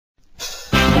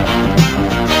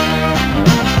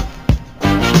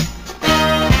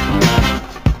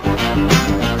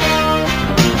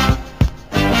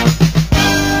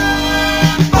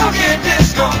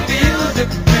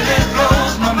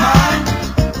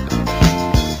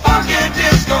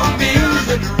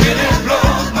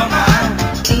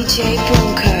DJ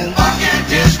Bronco. Funky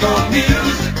disco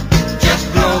music just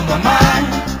blow my mind.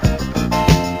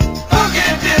 Funky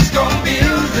disco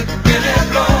music really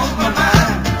blows my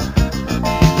mind.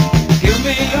 Give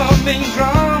me a mean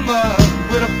drummer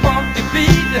with a funky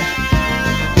beat.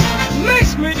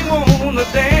 Makes me wanna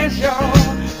dance, y'all,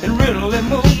 and really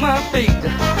move my feet.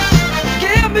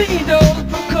 Give me those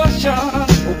percussion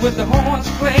with the horns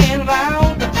playing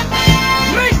loud.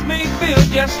 Makes me feel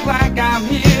just like I'm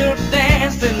here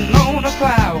dancing on a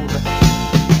cloud.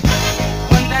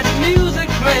 When that music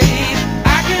plays,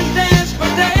 I can dance for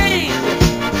days.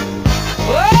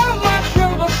 All my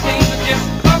troubles seem to just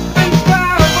up and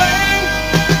fly away.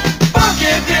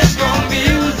 Funky disco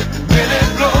music really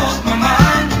blows my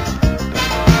mind.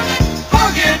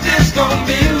 Funky disco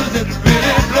music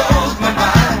really blows my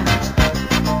mind.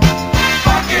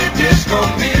 Funky disco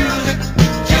music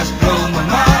just blows my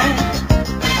mind.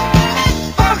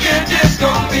 Funky disco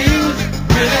music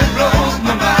really blows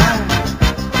my mind.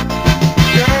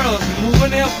 Girls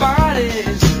moving their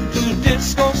bodies to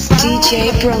disco sound.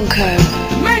 DJ Bronco.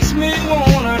 Makes me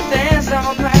wanna dance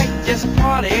all night, just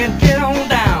party and get on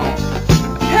down.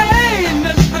 Hey,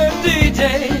 Mr. DJ,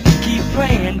 keep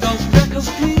playing those records,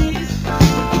 please.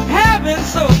 Having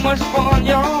so much fun,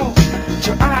 y'all,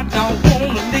 so I don't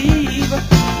wanna leave.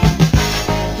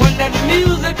 When that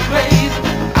music plays,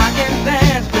 I can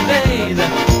dance for days.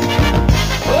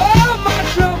 All my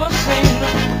troubles seem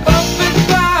up and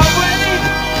fly away.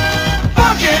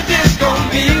 Funky disco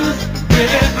music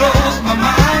really blows my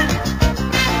mind.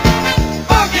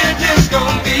 Funky disco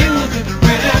music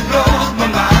really blows my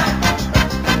mind.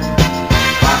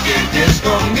 Funky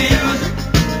disco music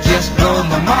just blows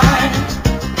my mind.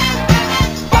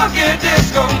 Funky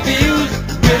disco music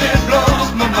really blows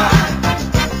my mind.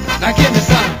 Now give me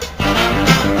some.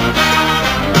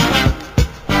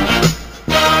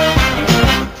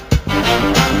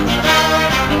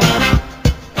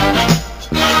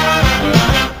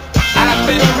 I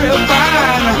feel real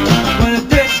fine when it's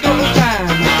disco time.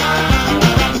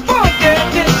 Funky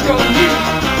disco music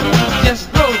just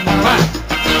blows my mind.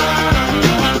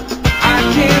 I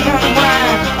can't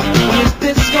unwind when it's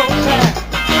disco time.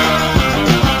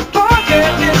 Funky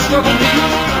disco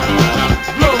music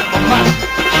blows my mind.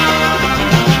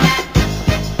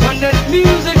 When that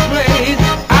music plays,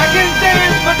 I can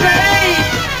dance for days.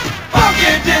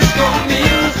 Funky disco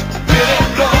music really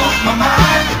blows my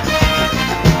mind.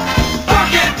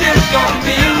 Funky disco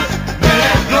music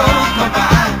really blows my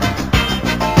mind.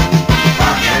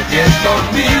 Funky disco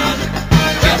music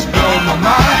just blows my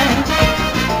mind.